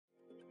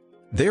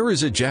There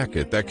is a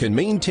jacket that can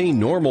maintain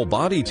normal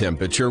body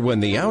temperature when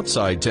the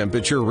outside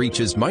temperature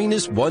reaches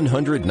minus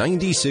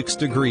 196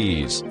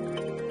 degrees.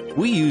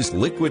 We used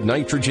liquid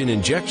nitrogen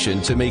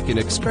injection to make an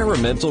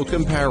experimental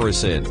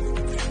comparison.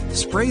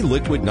 Spray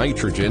liquid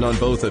nitrogen on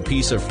both a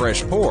piece of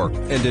fresh pork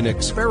and an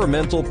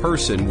experimental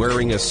person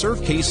wearing a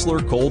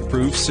s.kistler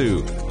cold-proof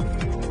suit.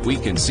 We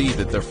can see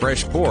that the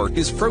fresh pork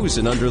is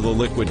frozen under the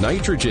liquid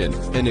nitrogen,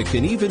 and it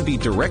can even be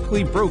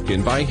directly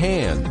broken by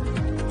hand.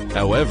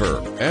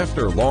 However,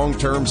 after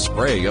long-term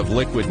spray of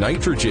liquid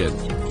nitrogen,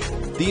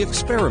 the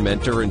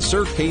experimenter in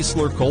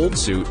s.kistler cold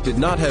suit did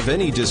not have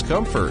any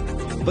discomfort,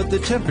 but the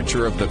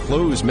temperature of the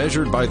clothes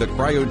measured by the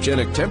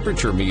cryogenic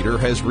temperature meter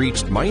has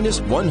reached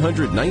minus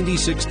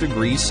 196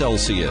 degrees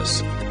Celsius.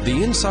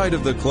 The inside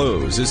of the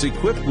clothes is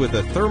equipped with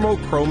a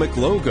thermochromic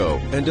logo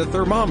and a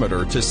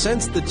thermometer to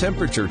sense the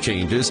temperature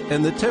changes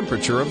and the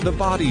temperature of the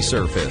body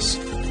surface.